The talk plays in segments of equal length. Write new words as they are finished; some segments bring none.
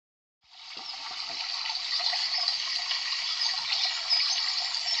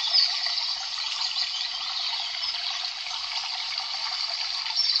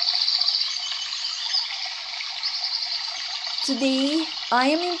Today, I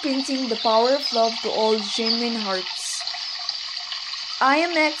am imprinting the power of love to all genuine hearts. I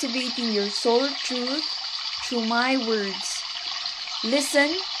am activating your soul truth through my words.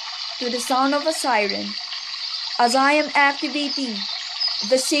 Listen to the sound of a siren as I am activating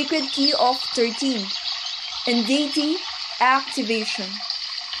the sacred key of 13 and Deity activation.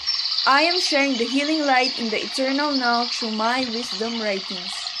 I am sharing the healing light in the eternal now through my wisdom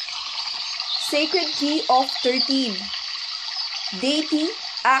writings. Sacred key of 13. Deity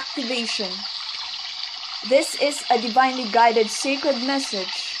activation. This is a divinely guided sacred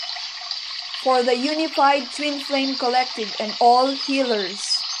message for the unified twin flame collective and all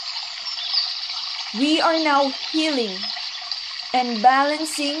healers. We are now healing and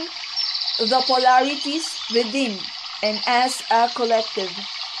balancing the polarities within and as a collective.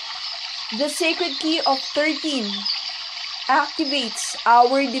 The sacred key of 13 activates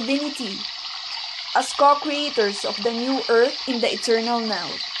our divinity as co-creators of the new earth in the eternal now.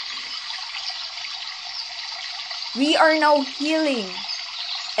 We are now healing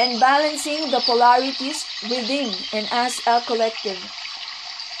and balancing the polarities within and as a collective.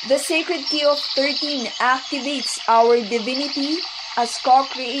 The sacred key of 13 activates our divinity as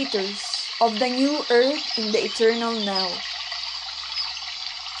co-creators of the new earth in the eternal now.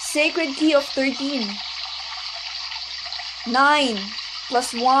 Sacred key of 13. 9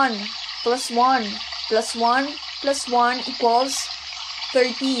 plus 1 plus 1 plus 1 plus 1 equals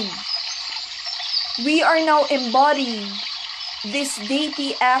 13. We are now embodying these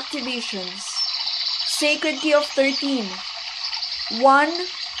deity activations. Sacred key of 13. 1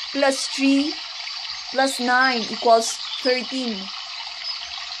 plus 3 plus 9 equals 13.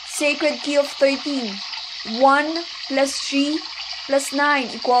 Sacred key of 13. 1 plus 3 plus 9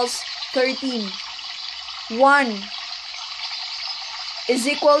 equals 13. 1 is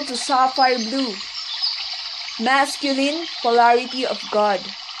equal to sapphire blue, masculine polarity of God.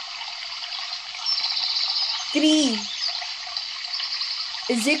 3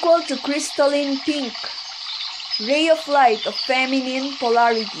 is equal to crystalline pink, ray of light of feminine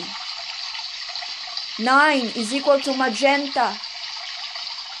polarity. 9 is equal to magenta,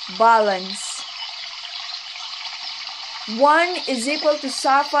 balance. 1 is equal to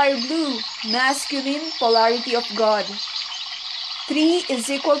sapphire blue, masculine polarity of God. 3 is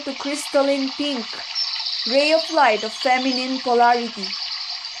equal to crystalline pink, ray of light of feminine polarity.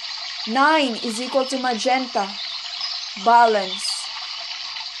 9 is equal to magenta, balance.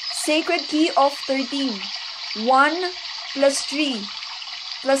 Sacred key of 13. 1 plus 3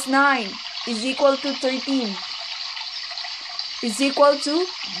 plus 9 is equal to 13. Is equal to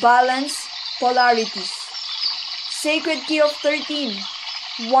balance polarities. Sacred key of 13.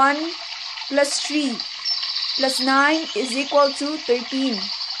 1 plus 3 plus 9 is equal to 13.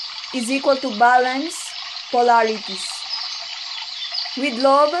 Is equal to balance polarities. With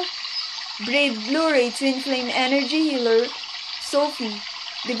love, brave Blu-ray Twin Flame Energy Healer, Sophie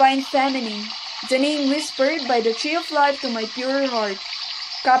DivineFeminine, the name whispered by the Tree of Life to my pure heart.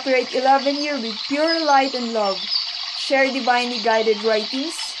 Copyright 11 year with pure light and love. Share divinely guided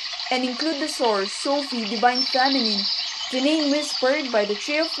writings and include the source, Sophie DivineFeminine, the name whispered by the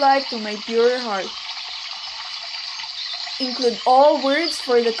Tree of Life to my pure heart. Include all words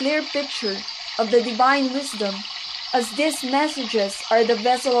for the clear picture of the divine wisdom, as these messages are the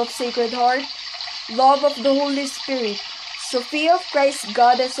vessel of Sacred Heart, love of the Holy Spirit, Sophia of Christ,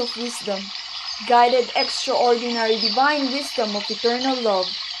 Goddess of Wisdom, guided extraordinary divine wisdom of eternal love,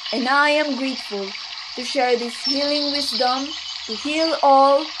 and I am grateful to share this healing wisdom to heal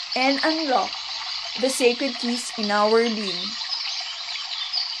all and unlock the sacred keys in our being.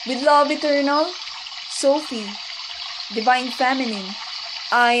 With love eternal, Sophie DivineFeminine,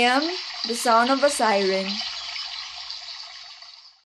 I am the sound of a siren.